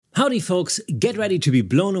Howdy folks, get ready to be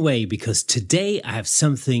blown away because today I have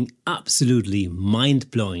something absolutely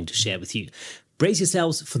mind-blowing to share with you. Brace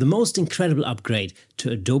yourselves for the most incredible upgrade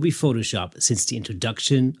to Adobe Photoshop since the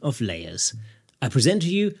introduction of layers. I present to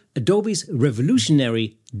you Adobe's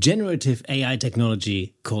revolutionary generative AI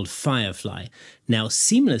technology called Firefly, now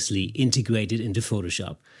seamlessly integrated into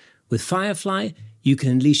Photoshop. With Firefly, you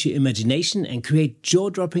can unleash your imagination and create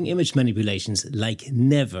jaw-dropping image manipulations like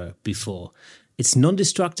never before. It's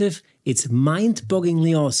non-destructive, it's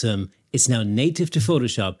mind-bogglingly awesome, it's now native to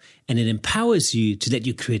Photoshop, and it empowers you to let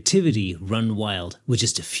your creativity run wild with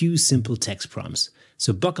just a few simple text prompts.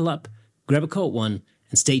 So buckle up, grab a cold one,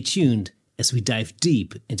 and stay tuned as we dive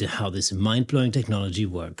deep into how this mind-blowing technology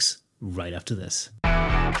works right after this.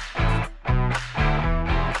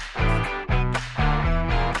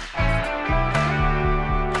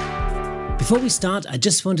 Before we start, I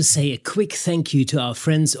just want to say a quick thank you to our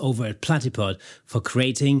friends over at Platypod for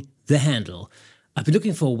creating the handle. I've been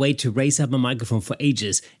looking for a way to raise up my microphone for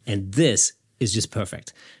ages, and this is just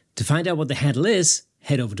perfect. To find out what the handle is,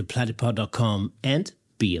 head over to platypod.com and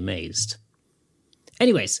be amazed.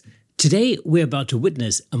 Anyways, today we're about to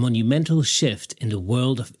witness a monumental shift in the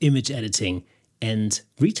world of image editing and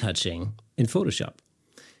retouching in Photoshop.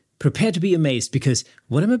 Prepare to be amazed because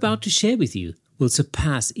what I'm about to share with you will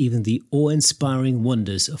surpass even the awe-inspiring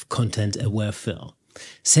wonders of content-aware fill.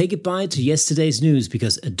 Say goodbye to yesterday's news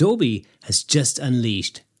because Adobe has just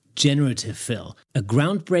unleashed Generative Fill, a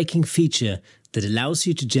groundbreaking feature that allows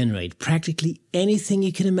you to generate practically anything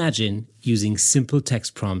you can imagine using simple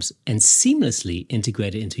text prompts and seamlessly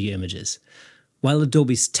integrate it into your images. While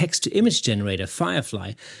Adobe's text-to-image generator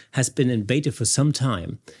Firefly has been in beta for some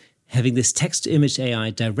time, having this text-to-image AI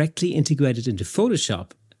directly integrated into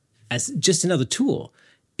Photoshop as just another tool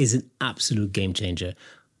is an absolute game changer.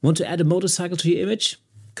 Want to add a motorcycle to your image?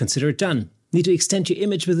 Consider it done. Need to extend your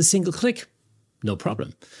image with a single click? No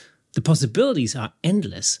problem. The possibilities are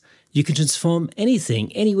endless. You can transform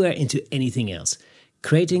anything, anywhere into anything else.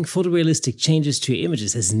 Creating photorealistic changes to your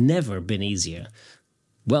images has never been easier.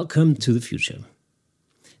 Welcome to the future.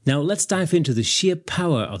 Now let's dive into the sheer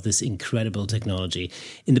power of this incredible technology.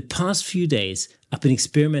 In the past few days, I've been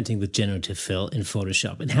experimenting with Generative Fill in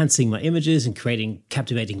Photoshop, enhancing my images and creating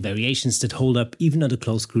captivating variations that hold up even under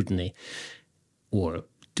close scrutiny. Or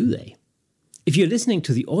do they? If you're listening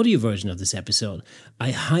to the audio version of this episode, I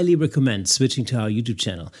highly recommend switching to our YouTube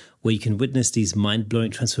channel, where you can witness these mind-blowing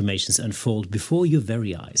transformations unfold before your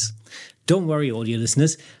very eyes. Don't worry, audio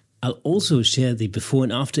listeners. I'll also share the before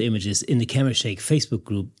and after images in the Camera Shake Facebook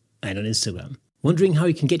group and on Instagram. Wondering how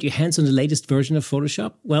you can get your hands on the latest version of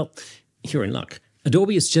Photoshop? Well, you're in luck.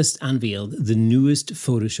 Adobe has just unveiled the newest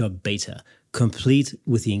Photoshop beta, complete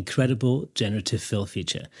with the incredible Generative Fill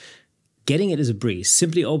feature. Getting it is a breeze.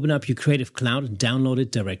 Simply open up your Creative Cloud and download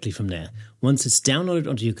it directly from there. Once it's downloaded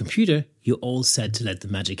onto your computer, you're all set to let the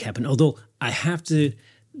magic happen. Although I have to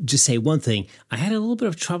just say one thing. I had a little bit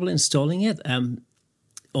of trouble installing it.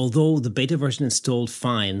 Although the beta version installed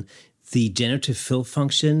fine, the Generative Fill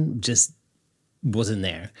function just wasn't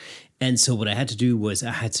there. And so what I had to do was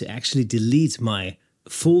I had to actually delete my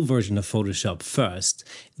full version of Photoshop first,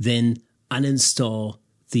 then uninstall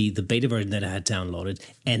the beta version that I had downloaded,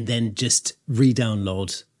 and then just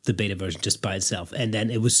re-download the beta version just by itself. And then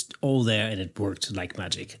it was all there and it worked like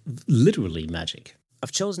magic, literally magic.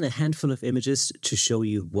 I've chosen a handful of images to show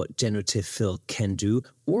you what Generative Fill can do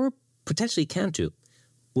or potentially can't do.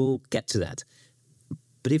 We'll get to that.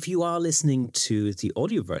 But if you are listening to the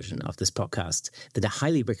audio version of this podcast, then I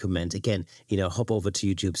highly recommend, again, hop over to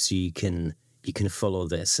YouTube so you can follow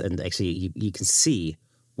this and actually you can see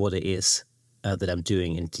what it is that I'm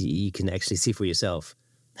doing, and you can actually see for yourself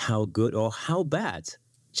how good or how bad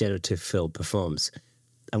Generative Fill performs.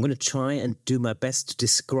 I'm going to try and do my best to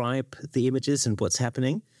describe the images and what's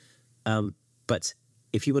happening. But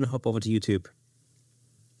if you want to hop over to YouTube,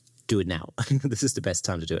 do it now. This is the best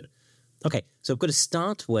time to do it. Okay, so I'm going to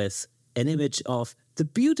start with an image of the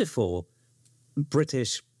beautiful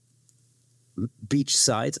British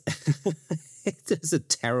beachside. It was a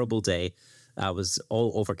terrible day. It was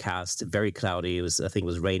all overcast, very cloudy. I think it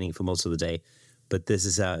was raining for most of the day. But this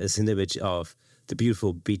is an image of the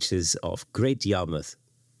beautiful beaches of Great Yarmouth.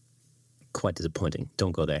 Quite disappointing.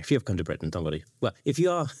 Don't go there. If you have come to Britain, don't go there. Well, if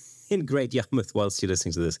you are in Great Yarmouth whilst you're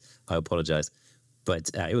listening to this, I apologize.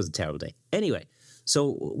 But it was a terrible day. Anyway,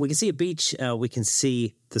 so we can see a beach, we can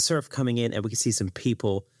see the surf coming in, and we can see some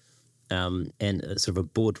people and sort of a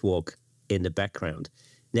boardwalk in the background.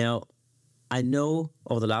 Now, I know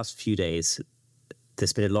over the last few days,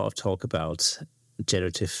 there's been a lot of talk about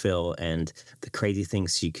Generative Fill and the crazy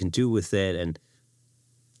things you can do with it. And,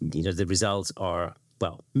 the results are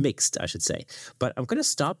mixed, I should say. But I'm going to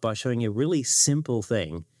start by showing you a really simple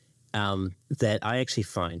thing that I actually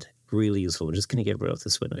find really useful. I'm just going to get rid of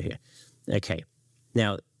this window here. Okay.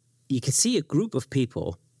 Now, you can see a group of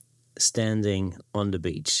people standing on the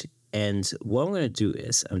beach. And what I'm going to do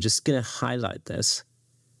is I'm just going to highlight this.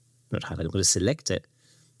 Not highlight, I'm going to select it.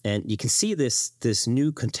 And you can see this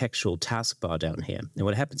new contextual taskbar down here. And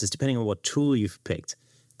what happens is, depending on what tool you've picked,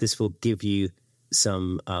 this will give you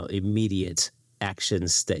some immediate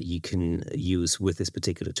actions that you can use with this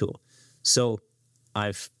particular tool. So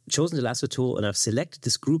I've chosen the lasso tool and I've selected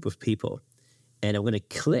this group of people. And I'm going to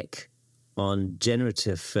click on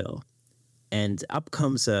Generative Fill. And up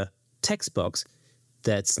comes a text box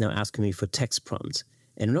that's now asking me for text prompts.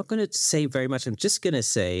 And I'm not going to say very much. I'm just going to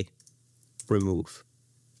say remove.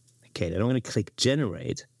 Okay, then I'm going to click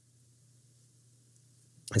generate.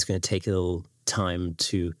 It's going to take a little time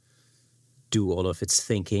to do all of its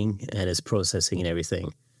thinking and its processing and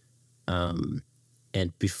everything.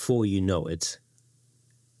 And before you know it,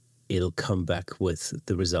 it'll come back with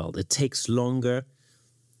the result. It takes longer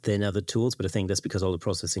than other tools, but I think that's because all the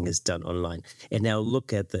processing is done online. And now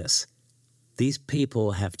look at this. These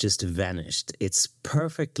people have just vanished. It's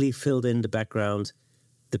perfectly filled in the background.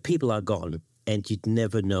 The people are gone, and you'd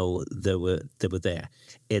never know they were there.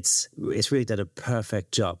 It's really done a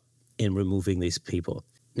perfect job in removing these people.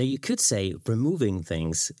 Now, you could say removing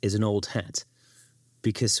things is an old hat,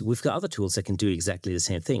 because we've got other tools that can do exactly the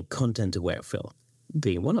same thing, content-aware fill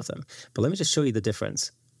being one of them. But let me just show you the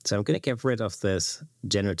difference. So I'm going to get rid of this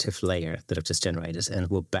generative layer that I've just generated, and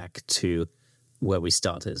we're back to where we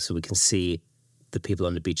started, so we can see the people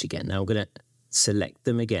on the beach again. Now I'm going to select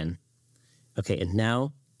them again. Okay, and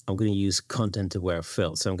now I'm going to use content-aware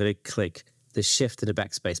fill. So I'm going to click the shift and the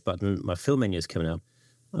backspace button. My fill menu is coming up.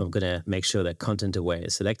 I'm going to make sure that content-aware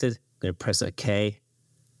is selected. I'm going to press OK.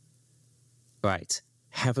 Right,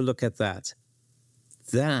 have a look at that.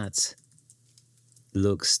 That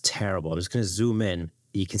looks terrible. I'm just going to zoom in.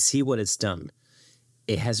 You can see what it's done.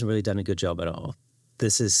 It hasn't really done a good job at all.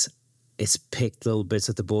 It's picked little bits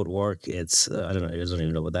of the boardwalk. It's, I don't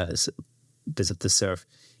even know what that is. Bits of the surf.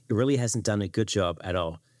 It really hasn't done a good job at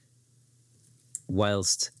all.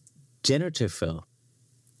 Whilst Generative Fill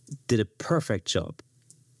did a perfect job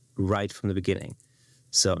right from the beginning.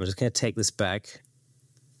 So I'm just going to take this back.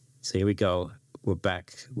 So here we go. We're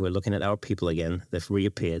back. We're looking at our people again. They've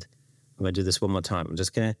reappeared. I'm going to do this one more time. I'm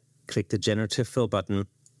just going to click the Generative Fill button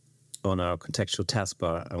on our contextual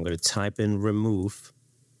taskbar. I'm going to type in remove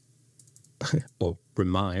or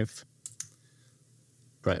remive.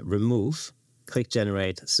 Right, remove. Click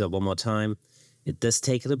generate. So one more time. It does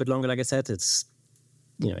take a little bit longer, like I said. It's,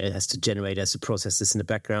 it has to generate, it has to process this in the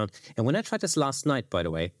background. And when I tried this last night, by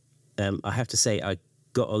the way, I have to say I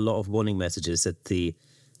got a lot of warning messages that the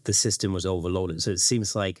system was overloaded. So it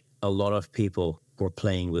seems like a lot of people were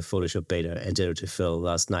playing with Photoshop Beta and Generative Fill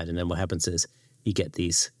last night. And then what happens is you get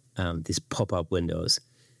these pop-up windows.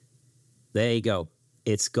 There you go.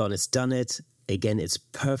 It's gone. It's done it. Again, it's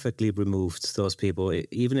perfectly removed those people.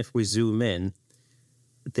 Even if we zoom in,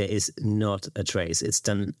 there is not a trace. It's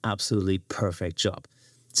done an absolutely perfect job.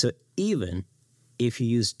 So even if you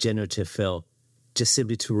use Generative Fill just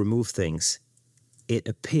simply to remove things, it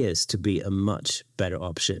appears to be a much better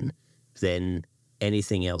option than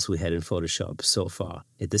anything else we had in Photoshop so far.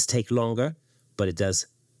 It does take longer, but it does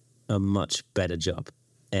a much better job.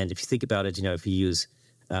 And if you think about it, if you use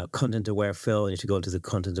content-aware fill, and if you go into the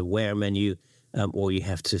content-aware menu, or you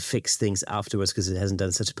have to fix things afterwards because it hasn't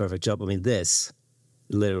done such a perfect job, this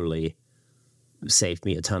literally saved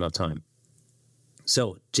me a ton of time.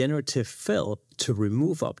 So Generative Fill to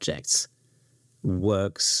remove objects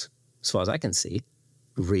works, as far as I can see,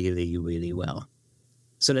 really, really well.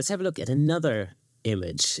 So let's have a look at another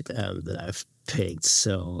image that I've picked.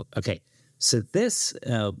 So this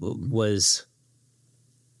was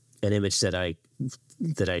an image that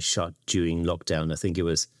I shot during lockdown. I think it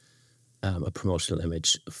was a promotional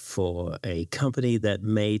image for a company that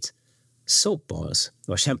made soap bars,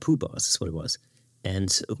 or shampoo bars is what it was.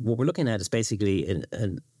 And what we're looking at is basically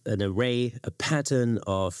an array, a pattern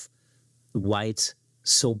of white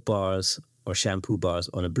soap bars or shampoo bars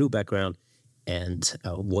on a blue background. And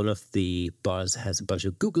one of the bars has a bunch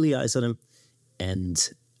of googly eyes on them, and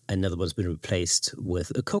another one's been replaced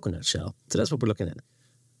with a coconut shell. So that's what we're looking at.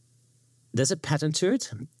 There's a pattern to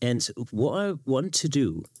it, and what I want to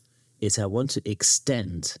do is I want to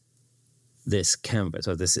extend this canvas,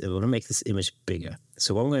 or I want to make this image bigger.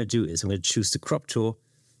 So what I'm going to do is I'm going to choose the crop tool.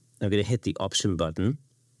 I'm going to hit the option button,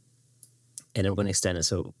 and I'm going to extend it.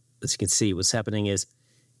 So as you can see, what's happening is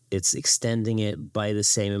it's extending it by the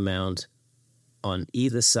same amount on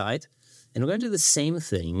either side. And we're going to do the same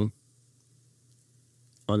thing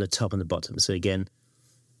on the top and the bottom. So again,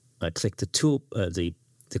 I click the tool, the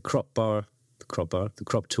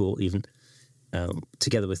crop tool even,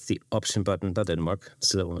 together with the option button. That didn't work. Let's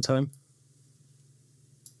do that one more time.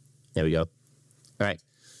 There we go. All right.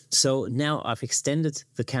 So now I've extended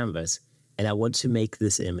the canvas and I want to make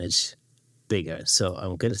this image bigger. So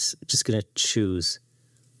I'm just going to choose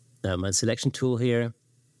my selection tool here.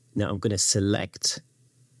 Now I'm going to select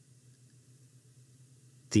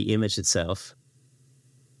the image itself.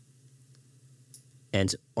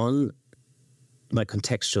 And on my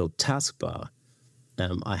contextual taskbar,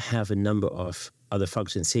 I have a number of other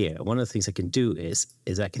functions here. One of the things I can do is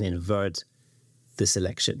I can invert the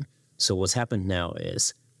selection. So what's happened now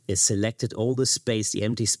is it's selected all the space, the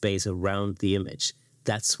empty space around the image.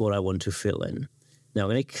 That's what I want to fill in. Now I'm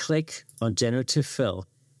going to click on Generative Fill.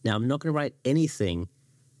 Now I'm not going to write anything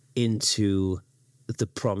into the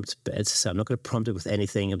prompt bed. So I'm not going to prompt it with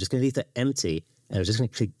anything. I'm just going to leave that empty. And I'm just going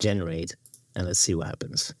to click Generate. And let's see what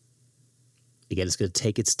happens. Again, it's going to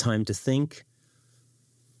take its time to think.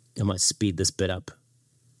 I might speed this bit up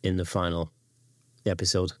in the final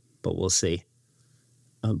episode, but we'll see.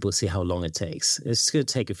 We'll see how long it takes. It's going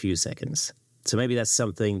to take a few seconds. So maybe that's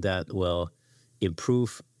something that will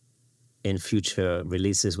improve in future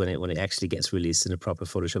releases when it actually gets released in a proper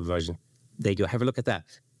Photoshop version. There you go. Have a look at that.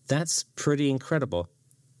 That's pretty incredible.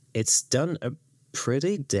 It's done a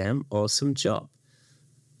pretty damn awesome job.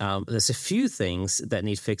 There's a few things that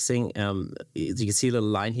need fixing. You can see a little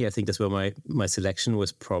line here. I think that's where my selection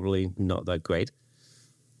was probably not that great.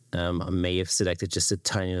 I may have selected just a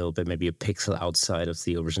tiny little bit, maybe a pixel outside of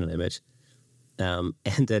the original image. And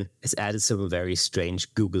then it's added some very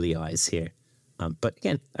strange googly eyes here. But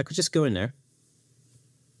again, I could just go in there.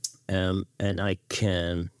 And I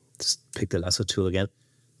can just pick the lasso tool again.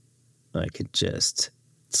 I could just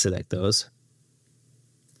select those.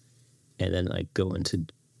 And then I go into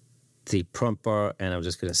the prompt bar, and I'm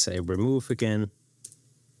just going to say remove again.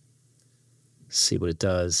 See what it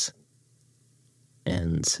does.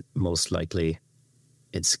 And most likely,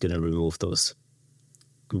 it's going to remove those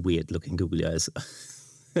weird-looking googly eyes.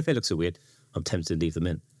 If it looks so weird, I'm tempted to leave them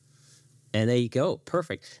in. And there you go.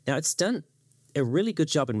 Perfect. Now, it's done a really good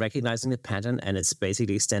job in recognizing the pattern, and it's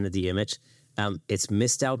basically extended the image. It's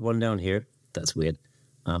missed out one down here. That's weird.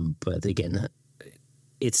 But again,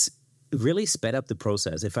 it's really sped up the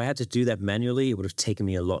process. If I had to do that manually, it would have taken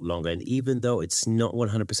me a lot longer. And even though it's not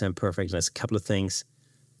 100% perfect, there's a couple of things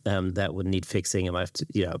that would need fixing. I might have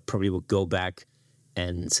to, probably will go back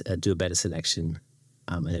and do a better selection,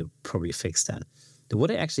 and it will probably fix that. But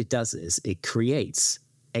what it actually does is it creates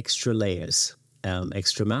extra layers,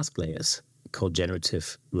 extra mask layers called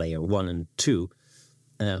Generative Layer 1 and 2,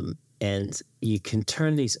 and you can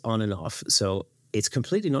turn these on and off. So it's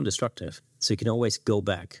completely non-destructive. So you can always go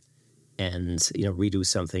back and redo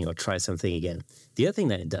something or try something again. The other thing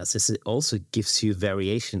that it does is it also gives you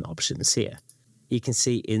variation options here. You can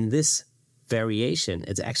see in this variation,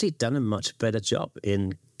 it's actually done a much better job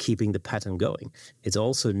in keeping the pattern going. It's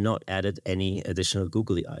also not added any additional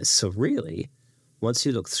googly eyes. So really, once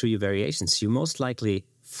you look through your variations, you most likely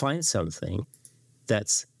find something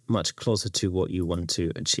that's much closer to what you want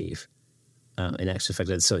to achieve. In actual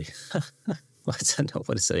fact, sorry, I don't know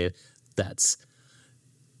what to say.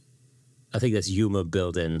 I think there's humor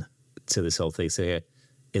built in to this whole thing. So here,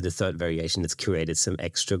 in the third variation, it's created some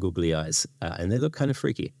extra googly eyes, and they look kind of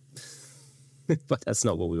freaky. But that's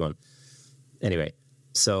not what we want. Anyway,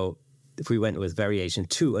 so if we went with variation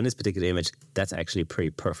 2 on this particular image, that's actually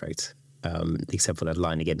pretty perfect, except for that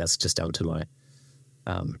line. Again, that's just down to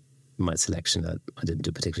my selection that I didn't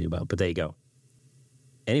do particularly well, but there you go.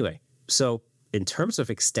 Anyway, so in terms of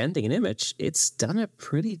extending an image, it's done a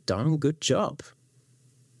pretty darn good job.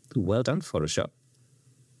 Well done, Photoshop.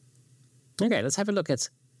 Okay, let's have a look at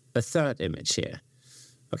a third image here.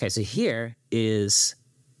 Okay, so here is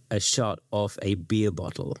a shot of a beer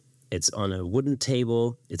bottle. It's on a wooden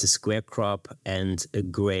table, it's a square crop, and a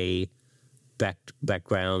gray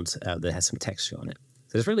background that has some texture on it.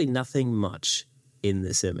 So there's really nothing much in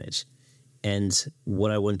this image. And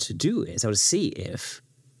what I want to do is I want to see if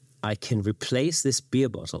I can replace this beer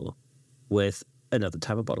bottle with another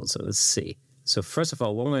type of bottle. So let's see. So first of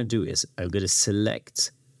all, what I'm going to do is I'm going to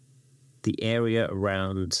select the area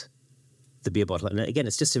around the beer bottle. And again,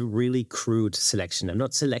 it's just a really crude selection. I'm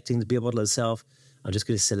not selecting the beer bottle itself. I'm just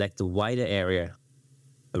going to select the wider area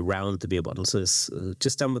around the beer bottle. So it's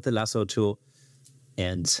just done with the lasso tool.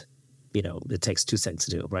 And, it takes 2 seconds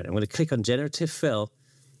to do. Right, I'm going to click on Generative Fill.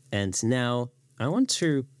 And now I want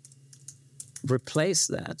to replace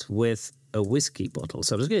that with a whiskey bottle.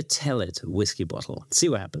 So I'm just going to tell it whiskey bottle. See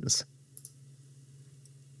what happens.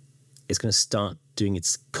 it's going to start doing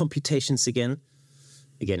its computations again.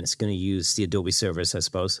 Again, it's going to use the Adobe servers, I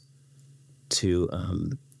suppose, to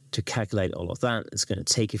calculate all of that. It's going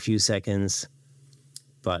to take a few seconds,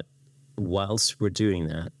 but whilst we're doing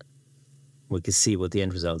that, we can see what the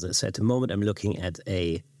end result is. At the moment, I'm looking at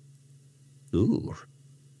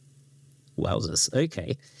wowzers.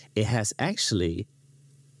 Okay. It has actually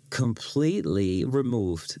completely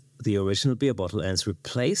removed the original beer bottle and has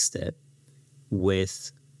replaced it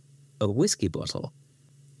with a whiskey bottle.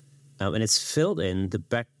 And it's filled in the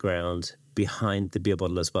background behind the beer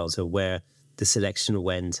bottle as well. So where the selection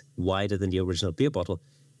went wider than the original beer bottle,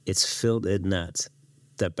 it's filled in that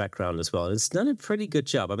background as well. It's done a pretty good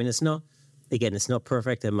job. I mean, it's not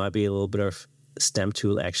perfect. There might be a little bit of stamp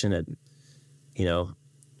tool action that,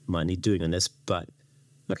 might need doing on this. But,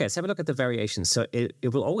 okay, let's have a look at the variations. So it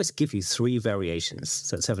will always give you 3 variations.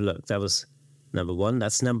 So let's have a look. That was number 1.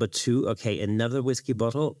 That's number 2. Okay, another whiskey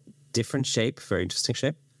bottle, different shape, very interesting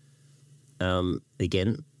shape.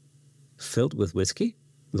 Again, filled with whiskey,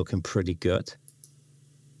 looking pretty good.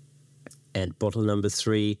 And bottle number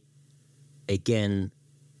 3, again,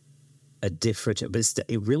 a different, but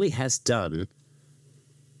it really has done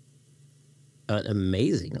an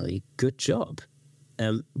amazingly good job.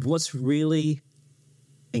 What's really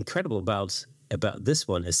incredible about this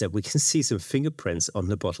one is that we can see some fingerprints on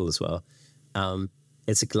the bottle as well.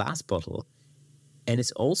 It's a glass bottle, and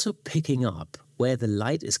it's also picking up where the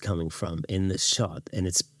light is coming from in this shot, and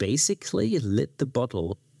it's basically lit the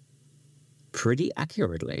bottle pretty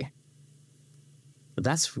accurately.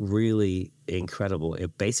 That's really incredible.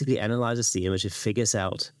 It basically analyzes the image, it figures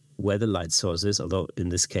out where the light source is, although in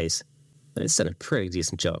this case, it's done a pretty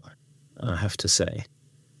decent job, I have to say.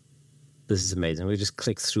 This is amazing. We just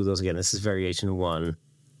click through those again. This is variation 1,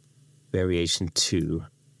 variation 2,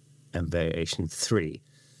 and variation 3.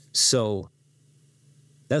 So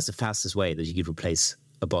that's the fastest way that you could replace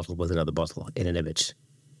a bottle with another bottle in an image.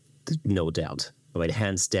 No doubt. I mean,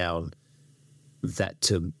 hands down, that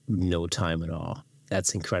took no time at all.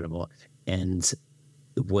 That's incredible. And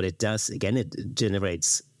what it does, again, it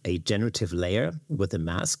generates a generative layer with a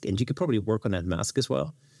mask, and you could probably work on that mask as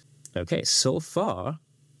well. Okay, so far,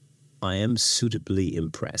 I am suitably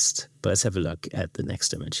impressed. But let's have a look at the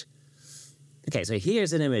next image. Okay, so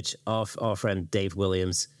here's an image of our friend Dave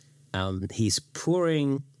Williams. He's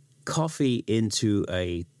pouring coffee into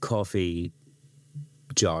a coffee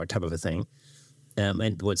jar type of a thing.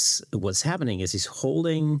 And what's happening is he's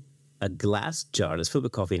holding a glass jar that's filled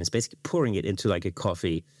with coffee, and it's basically pouring it into like a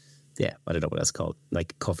coffee, I don't know what that's called,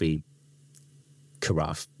 like coffee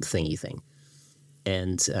carafe thingy thing.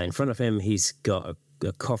 And in front of him, he's got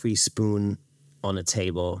a coffee spoon on a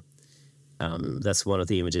table. That's one of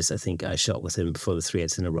the images I think I shot with him for the 3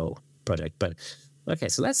 Hits in a Row project. But okay,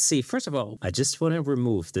 so let's see. First of all, I just want to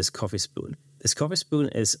remove this coffee spoon. This coffee spoon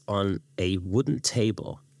is on a wooden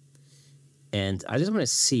table. And I just want to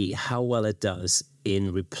see how well it does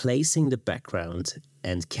in replacing the background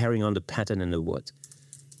and carrying on the pattern in the wood.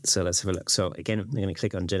 So let's have a look. So again, I'm going to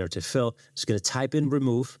click on Generative Fill. Just going to type in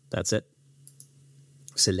remove. That's it.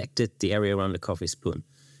 Selected the area around the coffee spoon.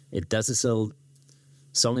 It does this little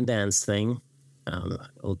song and dance thing.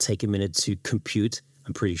 It'll take a minute to compute.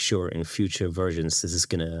 I'm pretty sure in future versions this is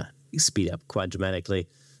going to speed up quite dramatically.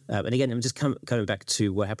 And again, I'm just coming back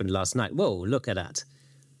to what happened last night. Whoa, look at that.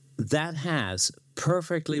 That has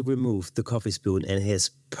perfectly removed the coffee spoon and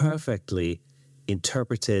has perfectly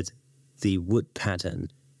interpreted the wood pattern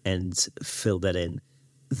and filled that in.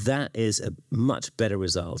 That is a much better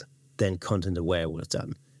result than Content Aware would have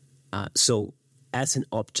done. So as an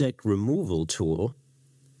object removal tool,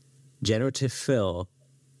 Generative Fill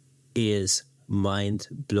is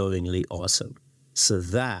mind-blowingly awesome. So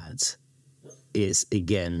that is,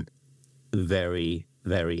 again, very,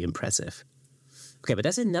 very impressive. Okay, but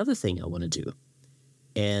that's another thing I want to do.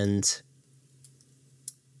 And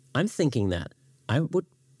I'm thinking that I would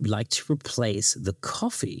like to replace the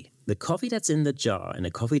coffee that's in the jar and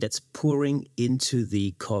the coffee that's pouring into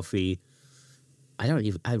the coffee. I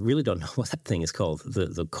really don't know what that thing is called,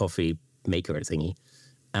 the coffee maker thingy.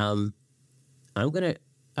 I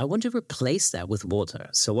want to replace that with water.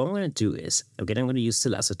 So what I'm going to do is, again, I'm going to use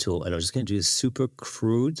the lasso tool, and I'm just going to do a super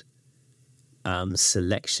crude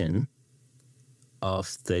selection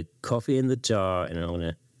of the coffee in the jar, and I'm going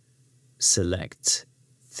to select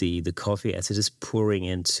the coffee as it is pouring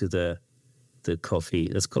into the coffee.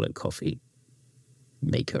 Let's call it coffee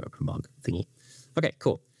maker mug thingy. Okay,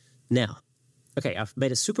 cool. Now, okay, I've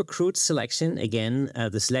made a super crude selection. Again,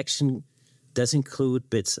 the selection does include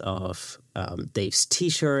bits of Dave's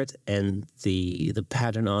T-shirt and the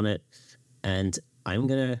pattern on it. And I'm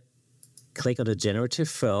going to click on the Generative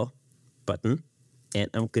Fill, button, and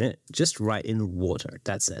I'm going to just write in water.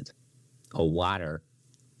 That's it. Or water,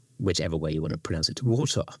 whichever way you want to pronounce it.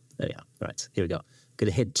 Water. There we are. Right, here we go. Going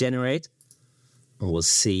to hit generate, and we'll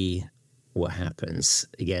see what happens.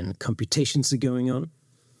 Again, computations are going on.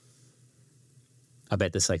 I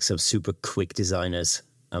bet there's like some super quick designers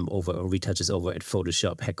or retouchers over at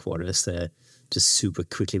Photoshop headquarters. They're just super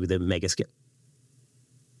quickly with a mega scale.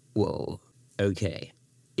 Whoa. Okay.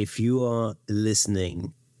 If you are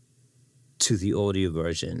listening to the audio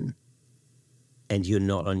version and you're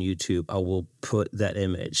not on YouTube, I will put that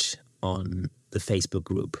image on the Facebook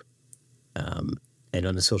group and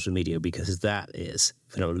on the social media, because that is,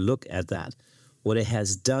 look at that. What it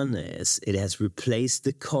has done is it has replaced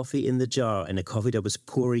the coffee in the jar and the coffee that was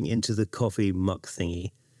pouring into the coffee mug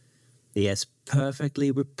thingy. It has perfectly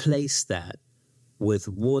replaced that with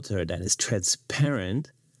water that is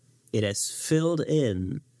transparent. It has filled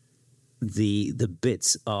in the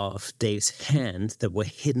bits of Dave's hand that were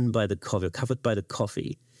hidden by the coffee, covered by the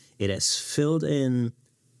coffee. It has filled in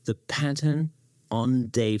the pattern on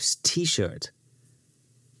Dave's T-shirt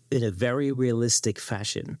in a very realistic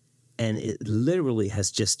fashion. And it literally has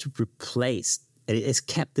just replaced, and it has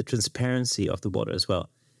kept the transparency of the water as well.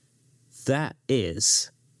 That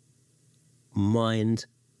is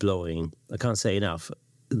mind-blowing. I can't say enough.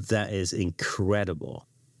 That is incredible.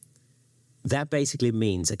 That basically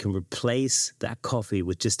means I can replace that coffee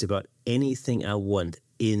with just about anything I want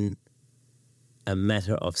in a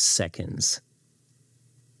matter of seconds.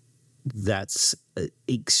 That's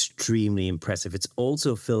extremely impressive. It's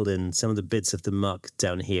also filled in some of the bits of the mug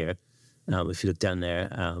down here. If you look down there,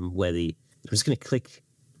 I'm just going to click,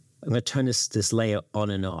 I'm going to turn this layer on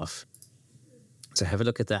and off. So have a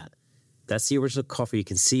look at that. That's the original coffee. You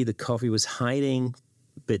can see the coffee was hiding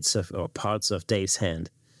bits of or parts of Dave's hand.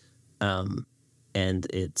 And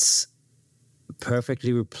it's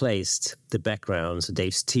perfectly replaced the background, so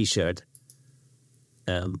Dave's T-shirt.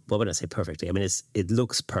 Well, when I say perfectly, I mean, it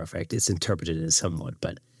looks perfect. It's interpreted as somewhat,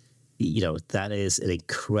 but, that is an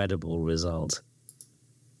incredible result.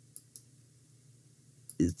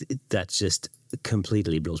 That just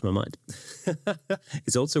completely blows my mind.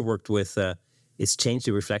 It's also worked with, it's changed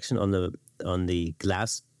the reflection on the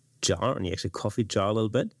glass jar, on the actual coffee jar a little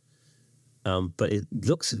bit. But it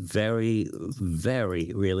looks very,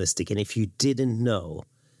 very realistic. And if you didn't know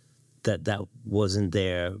that wasn't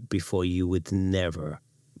there before, you would never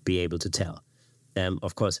be able to tell.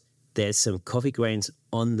 Of course, there's some coffee grains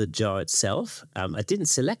on the jar itself. I didn't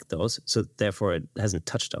select those, so therefore it hasn't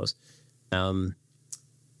touched those.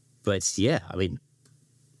 But yeah, I mean,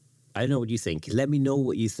 I don't know what you think. Let me know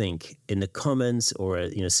what you think in the comments, or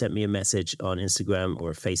send me a message on Instagram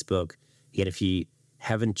or Facebook. Again, if you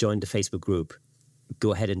haven't joined the Facebook group,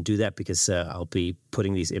 go ahead and do that, because I'll be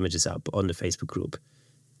putting these images up on the Facebook group,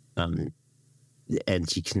 and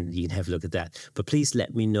you can have a look at that. But please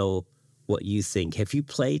let me know what you think. Have you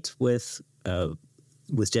played with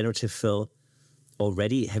Generative Fill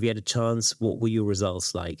already? Have you had a chance? What were your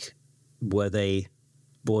results like? Were they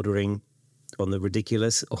bordering on the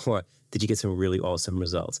ridiculous, or did you get some really awesome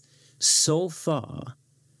results? So far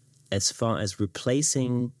as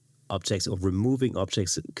replacing objects or removing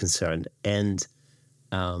objects concerned, and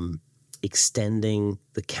extending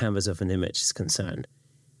the canvas of an image is concerned,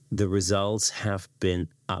 the results have been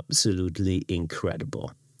absolutely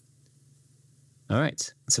incredible. All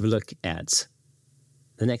right, let's have a look at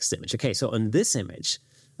the next image. Okay, so on this image,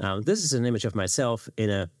 this is an image of myself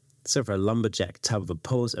in a sort of a lumberjack type of a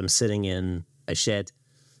pose. I'm sitting in a shed,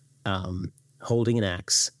 holding an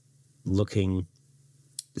axe, looking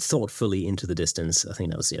thoughtfully into the distance. I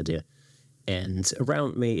think that was the idea. And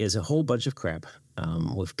around me is a whole bunch of crap.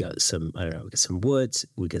 We've got some, we've got some wood,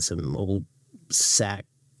 we got some old sack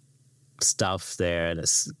stuff there.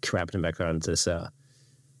 There's crap in the background. There's a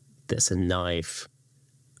knife.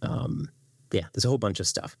 There's a whole bunch of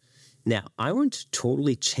stuff. Now, I want to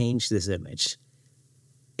totally change this image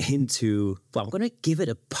into, I'm going to give it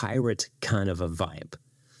a pirate kind of a vibe.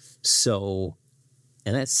 So,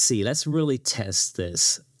 and let's really test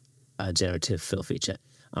this generative fill feature.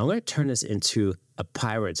 I'm going to turn this into a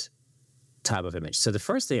pirate type of image. So the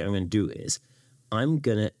first thing I'm going to do is I'm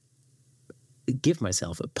going to give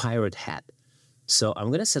myself a pirate hat. So I'm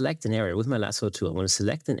going to select an area with my lasso tool. I'm going to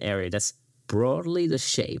select an area that's broadly the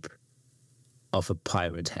shape of a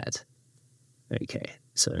pirate hat. Okay,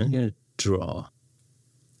 so I'm going to draw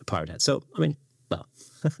a pirate hat. So,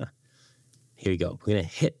 here we go. We're going to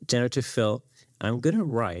hit generative fill. I'm going to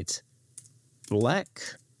write black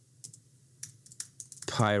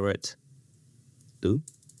pirate.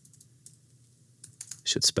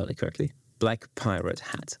 Should spell it correctly. Black pirate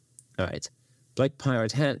hat. All right. Black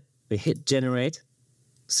pirate hat. We hit generate,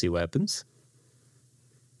 see what happens.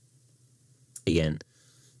 Again,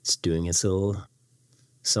 it's doing its little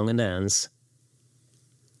song and dance.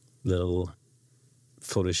 Little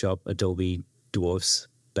Photoshop, Adobe dwarfs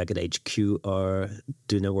back at HQ are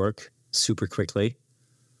doing their work super quickly.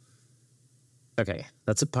 Okay,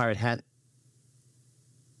 that's a pirate hat.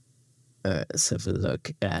 Let's have a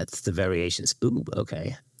look at the variations. Ooh,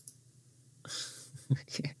 okay.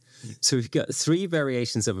 Okay. So we've got 3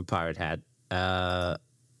 variations of a pirate hat. I'm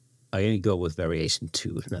going to go with variation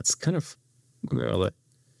 2. That's kind of, well,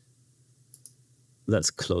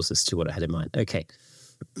 that's closest to what I had in mind. Okay.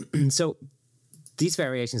 So these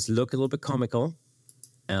variations look a little bit comical,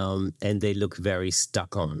 and they look very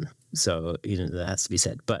stuck on. So, that has to be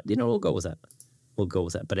said. But, we'll go with that.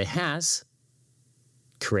 But it has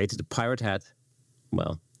created a pirate hat.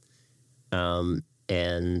 Well,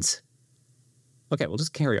 and okay, we'll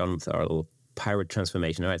just carry on with our little pirate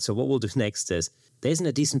transformation. All right, so what we'll do next is, there isn't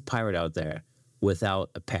a decent pirate out there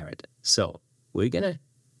without a parrot. So we're going to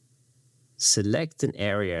select an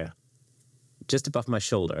area just above my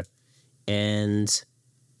shoulder, and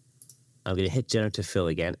I'm going to hit generative fill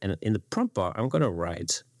again. And in the prompt bar, I'm going to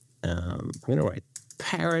write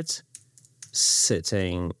parrot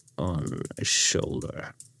sitting on a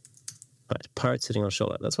shoulder. All right, parrot sitting on a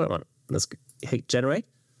shoulder. That's what I want. Let's hit generate.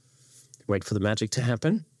 Wait for the magic to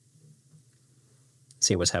happen.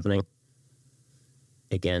 See what's happening.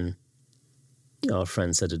 Again, our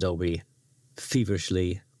friends at Adobe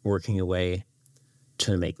feverishly working away,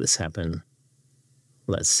 trying to make this happen.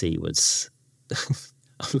 Let's see what's...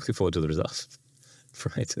 I'm looking forward to the results.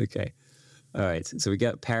 Right, okay. All right, so we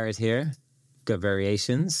got parrot here. Got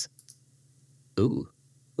variations. Ooh,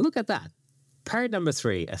 look at that. Parrot number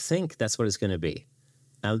 3, I think that's what it's going to be.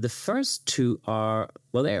 Now, the first 2 are,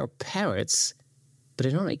 well, they are parrots, but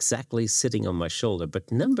they're not exactly sitting on my shoulder.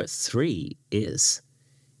 But number 3 is.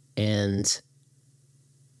 And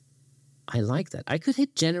I like that. I could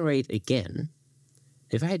hit generate again.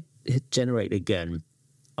 If I hit generate again,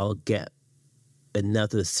 I'll get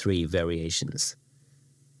another 3 variations.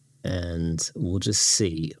 And we'll just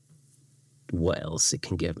see what else it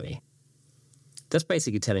can give me. That's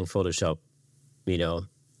basically telling Photoshop,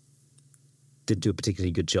 didn't do a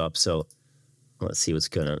particularly good job. So let's see what's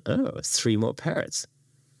going on. Oh, 3 more parrots.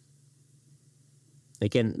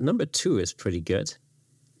 Again, number 2 is pretty good.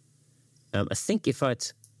 I think if I'd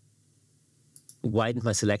widened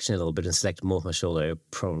my selection a little bit and select more of my shoulder, it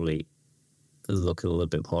would probably look a little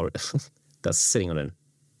bit more. That's sitting on it.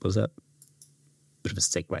 What was that? Bit of a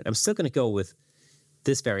mistake, right? I'm still going to go with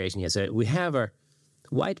this variation here. So we have our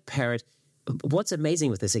white parrot. What's amazing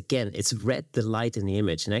with this, again, it's read the light in the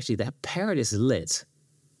image, and actually that parrot is lit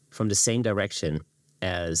from the same direction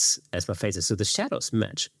as my face is. So the shadows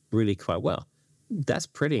match really quite well. That's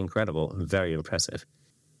pretty incredible and very impressive.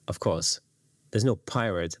 Of course, there's no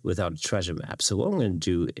pirate without a treasure map. So what I'm going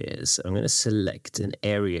to do is I'm going to select an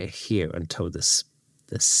area here on top of this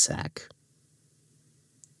sack.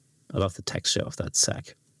 I love the texture of that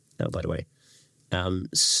sack, by the way.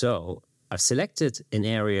 So I've selected an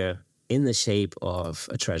area in the shape of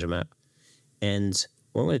a treasure map. And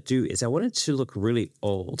what I'm going to do is I want it to look really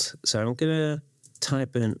old. So I'm going to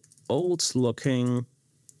type in old-looking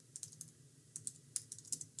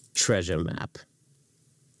treasure map.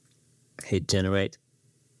 Hit generate.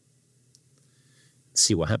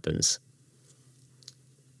 See what happens.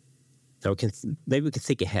 Now maybe we can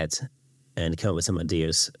think ahead and come up with some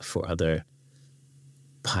ideas for other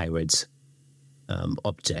pirate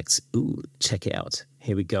objects. Ooh, check it out.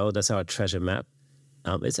 Here we go. That's our treasure map.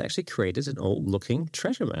 It's actually created an old-looking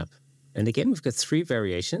treasure map. And again, we've got 3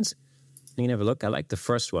 variations. You can have a look. I like the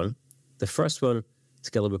first one. The first one, it's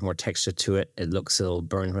got a little bit more texture to it. It looks a little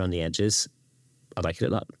burned around the edges. I like it a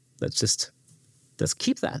lot. Let's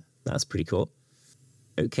keep that. That's pretty cool.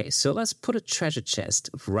 Okay, so let's put a treasure chest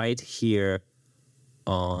right here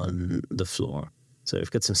on the floor. So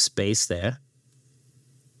we've got some space there.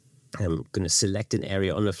 I'm going to select an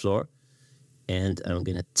area on the floor, and I'm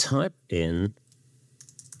going to type in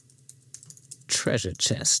treasure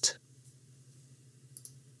chest.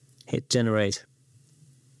 Hit generate.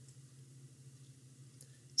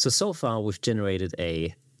 So far we've generated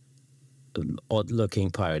an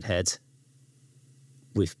odd-looking pirate head.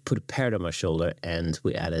 We've put a parrot on my shoulder, and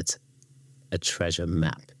we added a treasure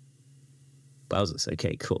map. Wowzers.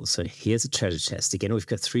 Okay, cool. So here's a treasure chest. Again, we've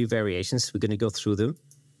got 3 variations. We're going to go through them.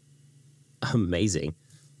 Amazing.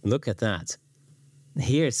 Look at that.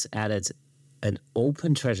 Here's added an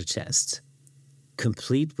open treasure chest,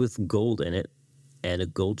 complete with gold in it and a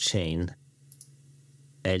gold chain.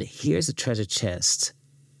 And here's a treasure chest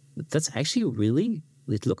that's actually really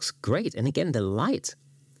it looks great. And again, the light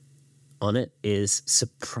on it is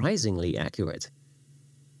surprisingly accurate,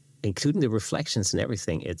 including the reflections and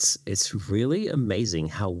everything. It's really amazing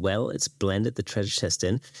how well it's blended the treasure chest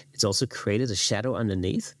in. It's also created a shadow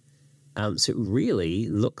underneath. So it really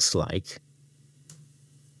looks like,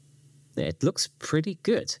 it looks pretty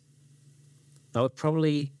good. I would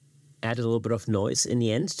probably add a little bit of noise in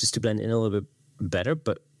the end just to blend in a little bit better.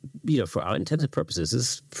 But, for our intended purposes, this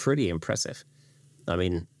is pretty impressive. I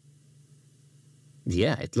mean,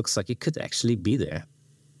 yeah, it looks like it could actually be there.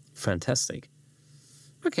 Fantastic.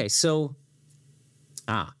 Okay, so,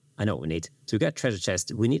 I know what we need. So we got treasure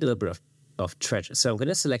chest. We need a little bit of treasure. So I'm going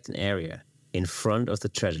to select an area in front of the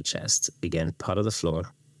treasure chest. Again, part of the floor.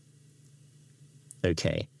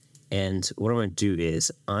 Okay, and what I want to do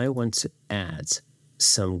is I want to add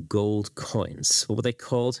some gold coins. What were they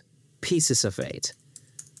called? Pieces of 8.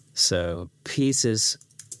 So pieces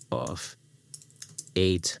of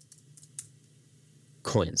 8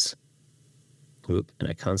 coins. Oop, and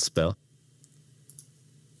I can't spell.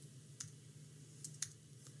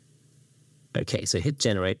 Okay, so hit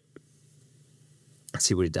generate. Let's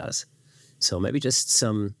see what it does. So maybe just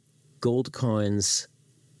some gold coins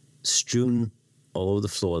strewn all over the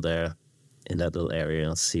floor there in that little area.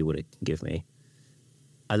 I'll see what it can give me.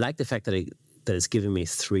 I like the fact that it's giving me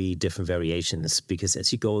 3 different variations, because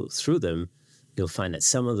as you go through them, you'll find that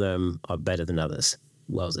some of them are better than others.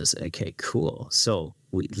 Wowzers. Okay, cool. So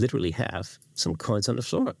we literally have some coins on the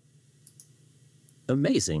floor.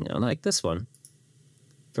 Amazing. I like this one.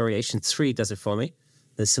 Variation 3 does it for me.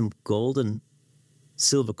 There's some gold and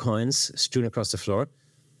silver coins strewn across the floor.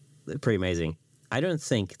 They're pretty amazing. I don't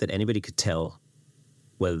think that anybody could tell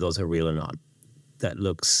whether those are real or not. That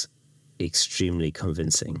looks extremely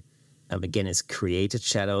convincing. Again, it's created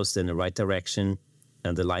shadows in the right direction,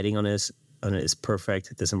 and the lighting on it is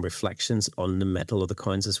perfect. There's some reflections on the metal of the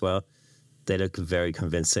coins as well. They look very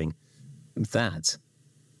convincing. That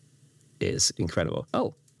is incredible.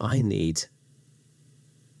 Oh, I need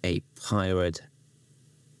a pirate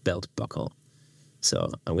belt buckle.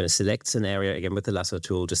 So I'm going to select an area, again with the lasso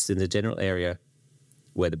tool, just in the general area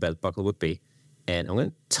where the belt buckle would be. And I'm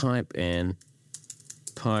going to type in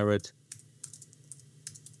pirate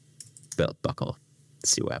belt buckle.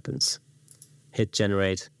 See what happens. Hit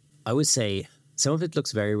generate. I would say some of it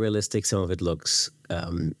looks very realistic. Some of it looks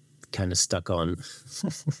kind of stuck on.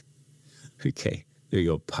 Okay, there you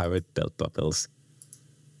go. Pirate belt buckles.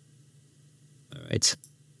 All right.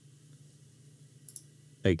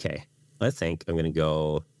 Okay, I think I'm going to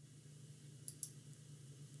go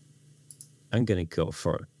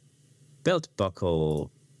for belt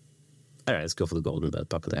buckle. All right, let's go for the golden belt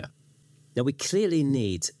buckle there. Now, we clearly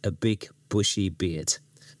need a big bushy beard.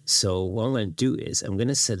 So what I'm going to do is I'm going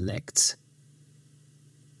to select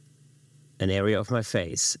an area of my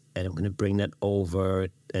face, and I'm going to bring that over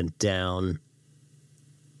and down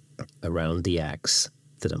around the axe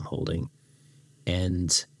that I'm holding.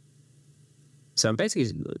 And so I'm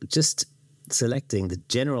basically just selecting the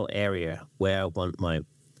general area where I want my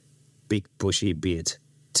big bushy beard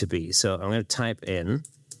to be. So I'm going to type in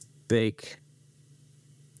big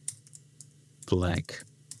black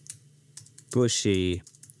bushy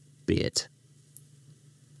beard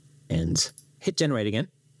and hit generate again.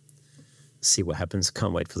 See what happens.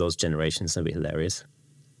 Can't wait for those generations. That'll be hilarious.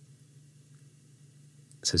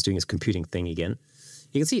 So it's doing its computing thing again.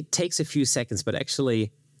 You can see it takes a few seconds, but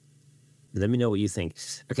actually, let me know what you think.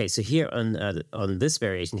 Okay, so here on this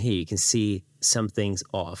variation here, you can see something's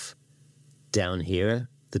off down here.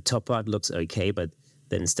 The top part looks okay, but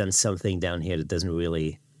then it's done something down here that doesn't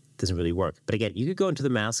really work. But again, you could go into the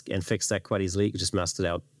mask and fix that quite easily. You could just mask it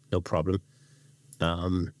out, no problem.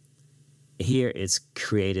 Here it's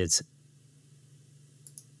created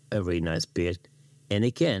a really nice beard. And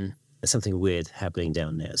again, there's something weird happening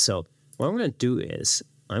down there. So what I'm going to do is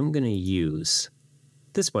I'm going to use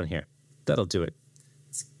this one here. That'll do it.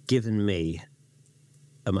 It's given me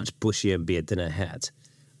a much bushier beard than I had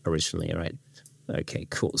originally, all right? Okay,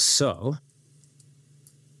 cool. So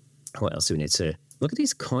what else do we need to look at?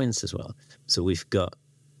 These coins as well. So we've got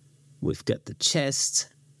the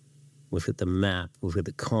chest, we've got the map, we've got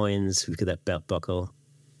the coins, we've got that belt buckle.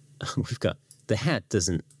 We've got the hat.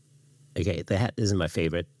 The hat isn't my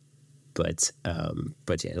favorite, but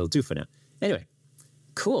yeah, it'll do for now. Anyway,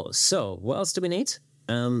 cool. So what else do we need?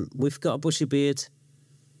 We've got a bushy beard.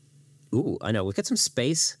 Ooh, I know. We've got some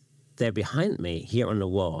space there behind me here on the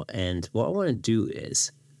wall. And what I want to do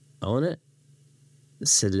is I want to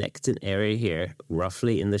select an area here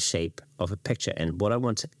roughly in the shape of a picture. And what I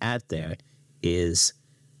want to add there is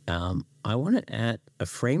I want to add a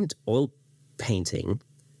framed oil painting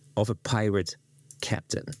of a pirate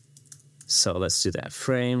Captain. So let's do that.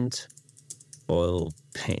 Framed oil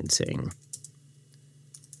painting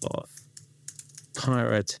of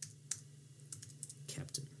pirate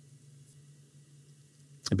captain.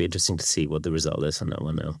 It'd be interesting to see what the result is on that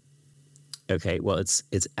one now. Okay, well, it's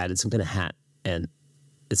added some kind of hat, and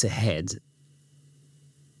it's a head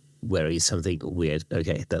wearing something weird.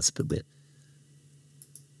 Okay, that's a bit weird.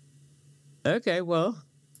 Okay, well,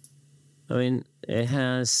 I mean, it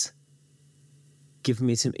has given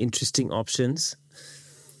me some interesting options.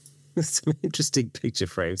 Some interesting picture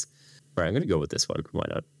frames. All right, I'm going to go with this one. Why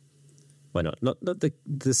not? Why not? Not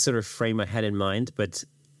the sort of frame I had in mind, but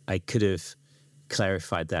I could have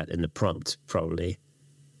clarified that in the prompt, probably.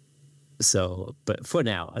 So, but for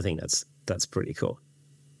now, I think that's pretty cool.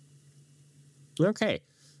 Okay.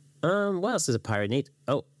 What else does a pirate need?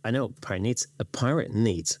 Oh, I know. A pirate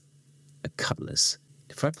needs a cutlass.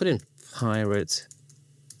 If I put in pirate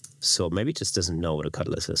sword, maybe it just doesn't know what a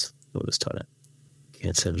cutlass is. We'll just try that. Okay,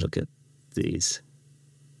 let's have a look at these.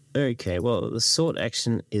 Okay, well, the sword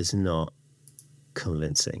action is not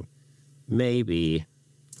convincing. Maybe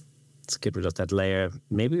let's get rid of that layer.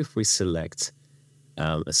 Maybe if we select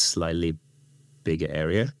a slightly bigger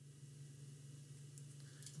area.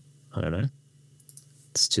 I don't know.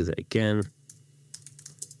 Let's do that again.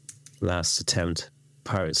 Last attempt.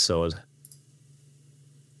 Pirate sword.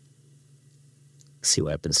 See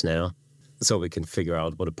what happens now. So we can figure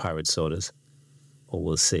out what a pirate sword is. Or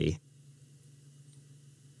we'll see.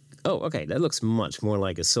 Oh, okay. That looks much more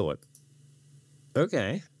like a sword.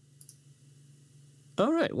 Okay.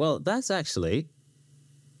 All right. Well, that's actually...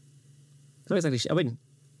 I mean,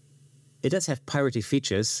 it does have piratey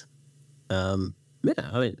features. Yeah,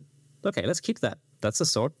 I mean, okay, let's keep that. That's a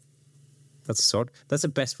sword. That's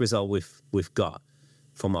the best result we've got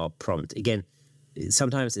from our prompt. Again,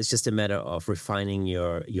 sometimes it's just a matter of refining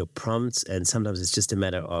your prompts, and sometimes it's just a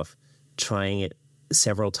matter of trying it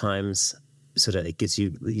several times so that it gives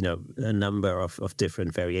you, a number of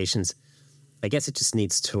different variations. I guess it just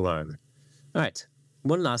needs to learn. All right,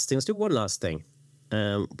 one last thing. Let's do one last thing.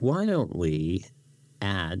 Why don't we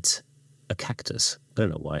add a cactus? I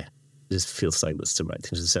don't know why. It just feels like that's the right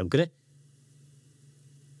thing to do. So I'm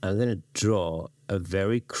gonna draw a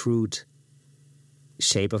very crude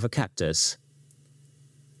shape of a cactus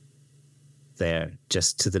there,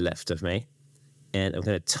 just to the left of me. And I'm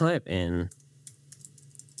gonna type in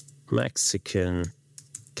Mexican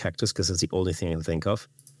cactus, because that's the only thing I can think of.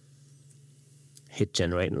 Hit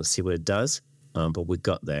generate, and we'll see what it does. But we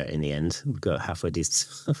got there in the end. We got halfway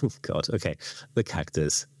decent. Oh, God. Okay. The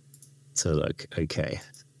cactus. So, look. Okay.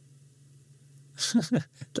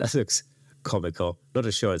 That looks comical.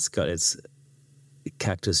 Not sure it's got its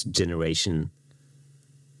cactus generation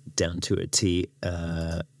down to a T.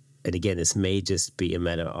 And again, this may just be a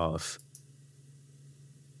matter of,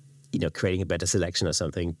 creating a better selection or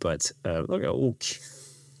something. But okay,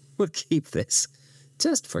 we'll keep this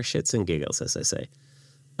just for shits and giggles, as I say.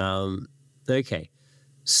 Okay,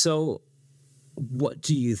 so what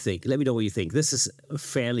do you think? Let me know what you think. This is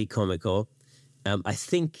fairly comical. I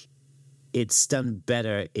think it's done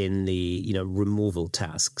better in the removal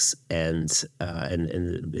tasks and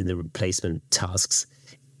in the replacement tasks.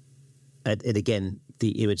 And again,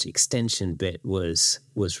 the image extension bit was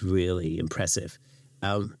really impressive.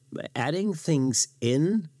 Adding things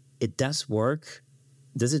in, it does work.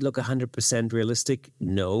 Does it look 100% realistic?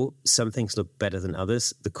 No. Some things look better than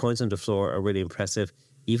others. The coins on the floor are really impressive.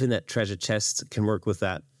 Even that treasure chest can work with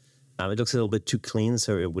that. It looks a little bit too clean,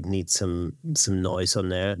 so it would need some noise on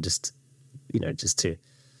there, just to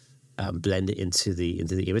blend it into the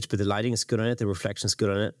image. But the lighting is good on it. The reflection is good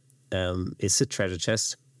on it. It's a treasure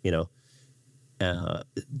chest.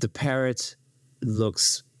 The parrot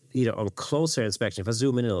looks, on closer inspection. If I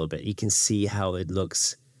zoom in a little bit, you can see how it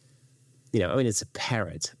looks. It's a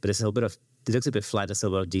parrot, but it looks a bit flat. There's a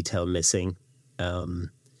lot of detail missing. And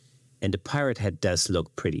the pirate head does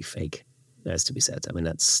look pretty fake, as to be said. I mean,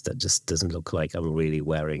 that just doesn't look like I'm really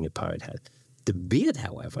wearing a pirate head. The beard,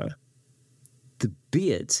 however,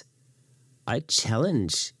 I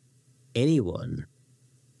challenge anyone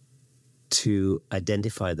to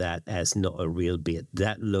identify that as not a real beard.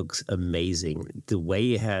 That looks amazing. The way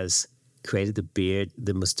he has created the beard,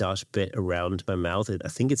 the mustache bit around my mouth, I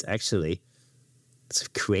think it's actually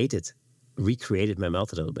recreated my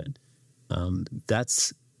mouth a little bit.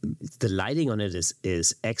 That's the lighting on it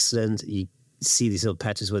is excellent. You see these little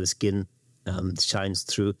patches where the skin shines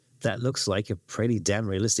through. That looks like a pretty damn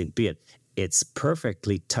realistic beard. It's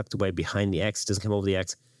perfectly tucked away behind the X. It doesn't come over the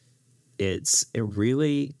X. It's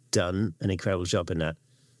really done an incredible job in that.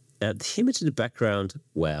 The image in the background,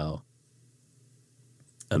 well,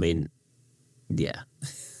 I mean, Yeah.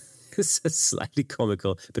 It's a slightly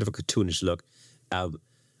comical, bit of a cartoonish look. I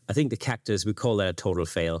think the cactus, we call that a total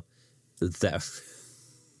fail. That,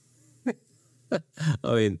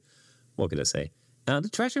 I mean, what can I say? The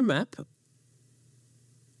treasure map,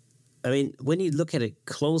 I mean, when you look at it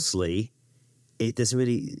closely, it doesn't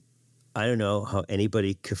really, I don't know how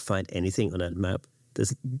anybody could find anything on that map.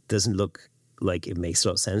 Doesn't look like it makes a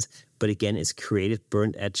lot of sense. But again, it's created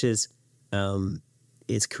burnt edges.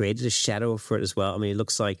 It's created a shadow for it as well. I mean, it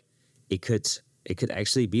looks like it could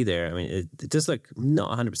actually be there. I mean, it does look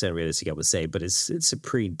not 100% realistic, I would say, but it's a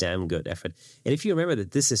pretty damn good effort. And if you remember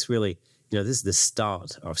that this is really, this is the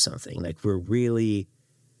start of something. Like, we're really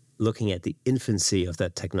looking at the infancy of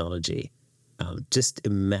that technology. Just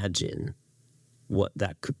imagine what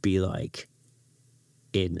that could be like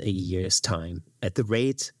in a year's time. At the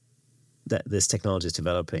rate that this technology is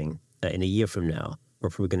developing, in a year from now, we're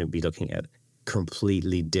probably going to be looking at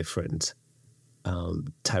completely different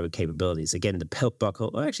type of capabilities. Again, the belt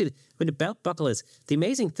buckle. Well, actually, when the belt buckle is, the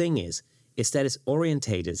amazing thing is that it's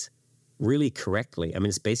orientated really correctly. I mean,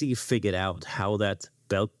 it's basically figured out how that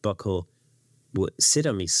belt buckle would sit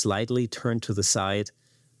on me, slightly turned to the side.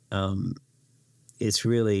 It's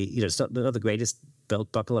really, it's not the greatest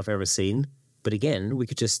belt buckle I've ever seen. But again, we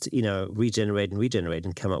could just, regenerate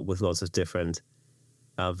and come up with lots of different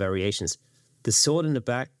variations. The sword in the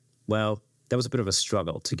back, well, that was a bit of a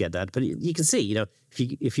struggle to get that, but you can see,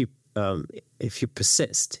 if you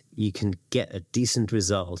persist, you can get a decent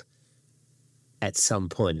result at some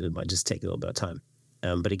point. It might just take a little bit of time,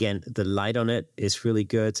 but again, the light on it is really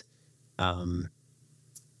good. It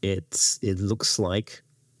looks like,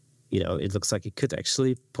 it could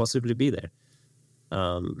actually possibly be there.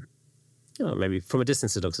 Maybe from a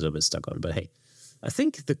distance it looks a little bit stuck on, but hey, I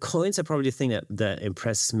think the coins are probably the thing that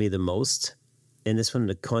impresses me the most. In this one,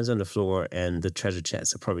 the coins on the floor and the treasure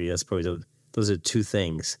chest those are two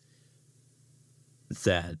things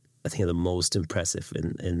that I think are the most impressive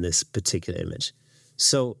in this particular image.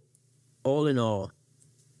 So, all in all,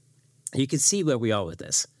 you can see where we are with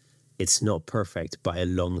this. It's not perfect by a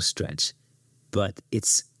long stretch, but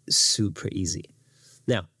it's super easy.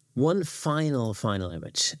 Now, one final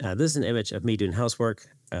image. This is an image of me doing housework.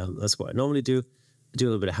 That's what I normally do. I do a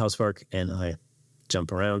little bit of housework and I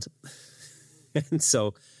jump around. And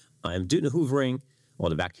so I'm doing the hoovering or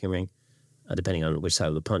the vacuuming, depending on which side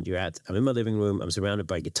of the pond you're at. I'm in my living room. I'm surrounded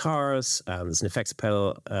by guitars. There's an effects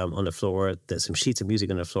pedal on the floor. There's some sheets of music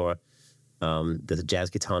on the floor. There's a jazz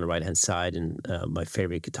guitar on the right-hand side and my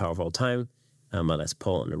favorite guitar of all time, my Les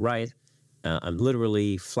Paul on the right. I'm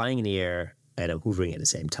literally flying in the air and I'm hoovering at the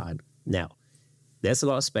same time. Now, there's a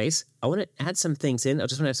lot of space. I want to add some things in. I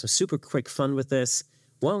just want to have some super quick fun with this.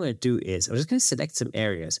 What I'm going to do is I'm just going to select some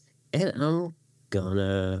areas and I'm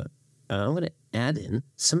gonna add in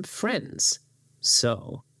some friends.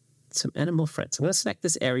 So, some animal friends. I'm gonna select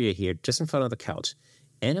this area here just in front of the couch,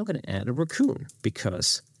 and I'm gonna add a raccoon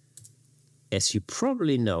because, as you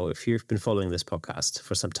probably know, if you've been following this podcast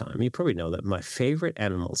for some time, you probably know that my favorite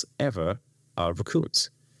animals ever are raccoons.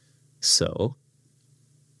 So,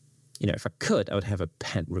 if I could, I would have a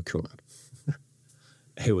pet raccoon.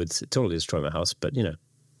 It would totally destroy my house, but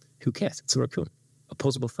who cares? It's a raccoon.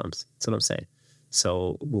 Opposable thumbs. That's what I'm saying.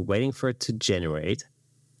 So we're waiting for it to generate,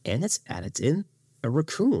 and it's added in a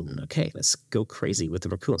raccoon. Okay, let's go crazy with the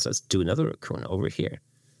raccoons. Let's do another raccoon over here.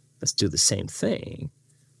 Let's do the same thing.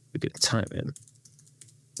 We're going to type in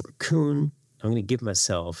raccoon. I'm going to give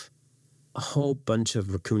myself a whole bunch of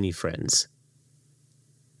raccoony friends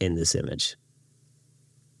in this image.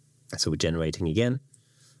 So we're generating again.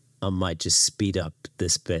 I might just speed up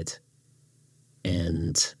this bit,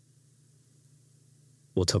 and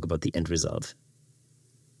we'll talk about the end result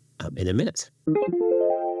in a minute.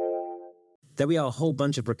 There we are, a whole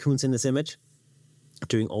bunch of raccoons in this image,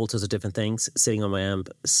 doing all sorts of different things, sitting on my amp,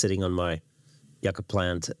 sitting on my yucca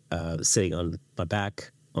plant, sitting on my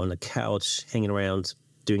back, on the couch, hanging around,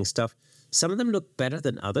 doing stuff. Some of them look better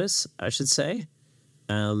than others, I should say.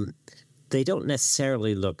 They don't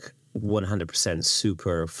necessarily look 100%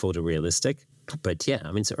 super photorealistic, but yeah,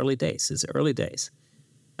 I mean, it's early days.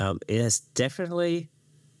 It has definitely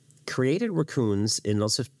created raccoons in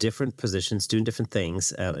lots of different positions, doing different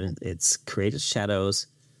things. And it's created shadows.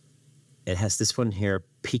 It has this one here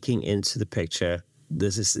peeking into the picture.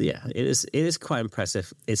 It is quite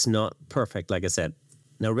impressive. It's not perfect, like I said.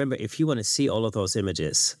 Now, remember, if you want to see all of those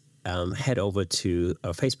images, head over to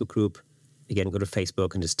our Facebook group. Again, go to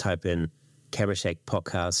Facebook and just type in Camera Shake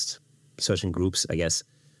Podcast, search in groups, I guess.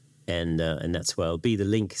 And that's where I'll be. The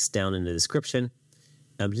link is down in the description.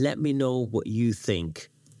 Let me know what you think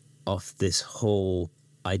of this whole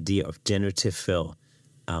idea of generative fill.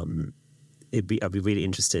 I'd be really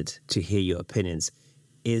interested to hear your opinions.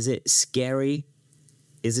 Is it scary?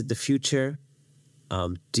 Is it the future?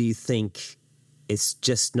 Do you think it's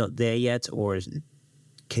just not there yet, or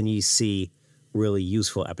can you see really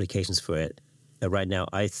useful applications for it right now?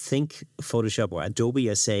 I think Photoshop or Adobe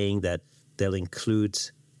are saying that they'll include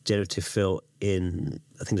generative fill in,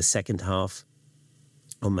 I think, the second half,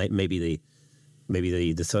 or maybe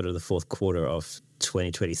the third or the fourth quarter of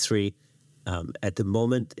 2023. At the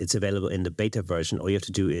moment, it's available in the beta version. All you have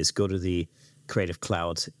to do is go to the Creative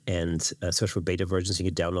Cloud and search for beta versions. You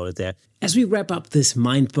can download it there. As we wrap up this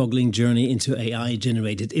mind-boggling journey into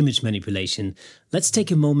AI-generated image manipulation, let's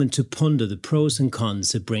take a moment to ponder the pros and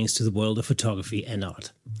cons it brings to the world of photography and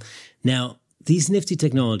art. Now, these nifty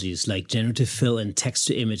technologies like generative fill and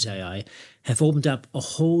text-to-image AI have opened up a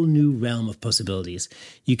whole new realm of possibilities.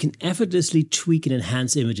 You can effortlessly tweak and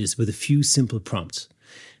enhance images with a few simple prompts.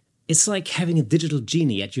 It's like having a digital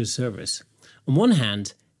genie at your service. On one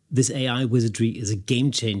hand, this AI wizardry is a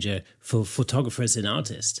game changer for photographers and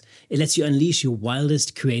artists. It lets you unleash your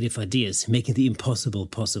wildest creative ideas, making the impossible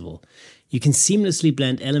possible. You can seamlessly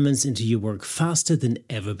blend elements into your work faster than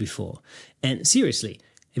ever before. And seriously,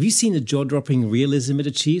 have you seen the jaw-dropping realism it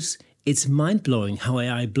achieves? It's mind-blowing how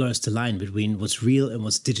AI blurs the line between what's real and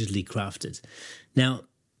what's digitally crafted. Now,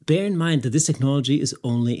 bear in mind that this technology is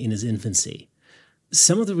only in its infancy.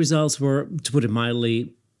 Some of the results were, to put it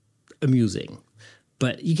mildly, amusing.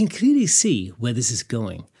 But you can clearly see where this is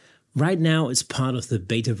going. Right now, it's part of the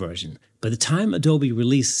beta version. By the time Adobe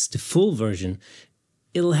releases the full version,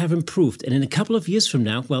 it'll have improved. And in a couple of years from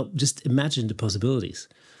now, well, just imagine the possibilities.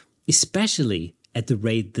 Especially at the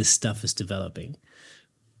rate this stuff is developing.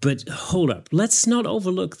 But hold up, let's not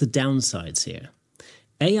overlook the downsides here.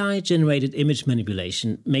 AI-generated image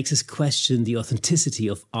manipulation makes us question the authenticity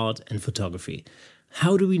of art and photography.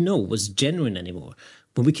 How do we know what's genuine anymore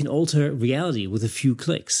when we can alter reality with a few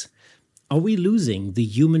clicks? Are we losing the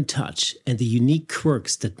human touch and the unique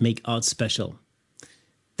quirks that make art special?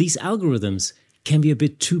 These algorithms can be a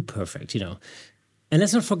bit too perfect, And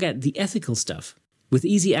let's not forget the ethical stuff. With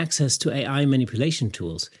easy access to AI manipulation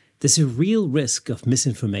tools, there's a real risk of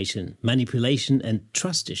misinformation, manipulation, and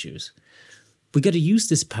trust issues. We got to use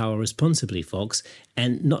this power responsibly, folks,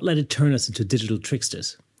 and not let it turn us into digital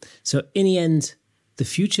tricksters. So in the end, the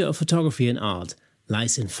future of photography and art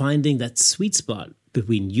lies in finding that sweet spot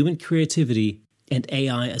between human creativity and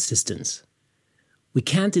AI assistance. We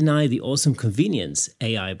can't deny the awesome convenience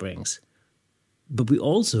AI brings, but we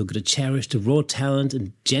also got to cherish the raw talent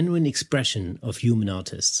and genuine expression of human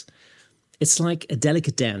artists. It's like a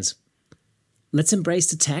delicate dance. Let's embrace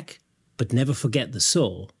the tech, but never forget the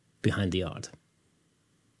soul behind the art.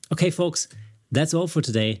 Okay, folks, that's all for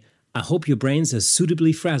today. I hope your brains are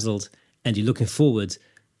suitably frazzled and you're looking forward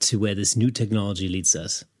to where this new technology leads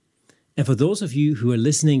us. And for those of you who are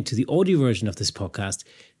listening to the audio version of this podcast,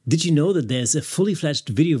 did you know that there's a fully fledged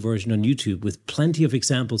video version on YouTube with plenty of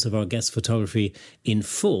examples of our guest photography in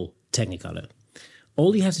full Technicolor?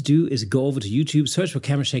 All you have to do is go over to YouTube, search for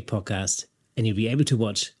Camera Shake Podcast, and you'll be able to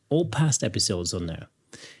watch all past episodes on there.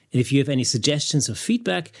 And if you have any suggestions or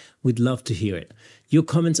feedback, we'd love to hear it. Your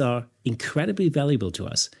comments are incredibly valuable to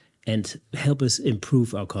us and help us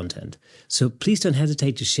improve our content. So please don't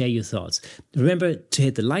hesitate to share your thoughts. Remember to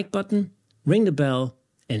hit the like button, ring the bell,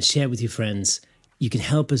 and share with your friends. You can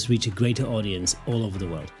help us reach a greater audience all over the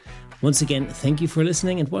world. Once again, thank you for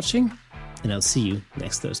listening and watching, and I'll see you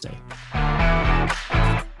next Thursday.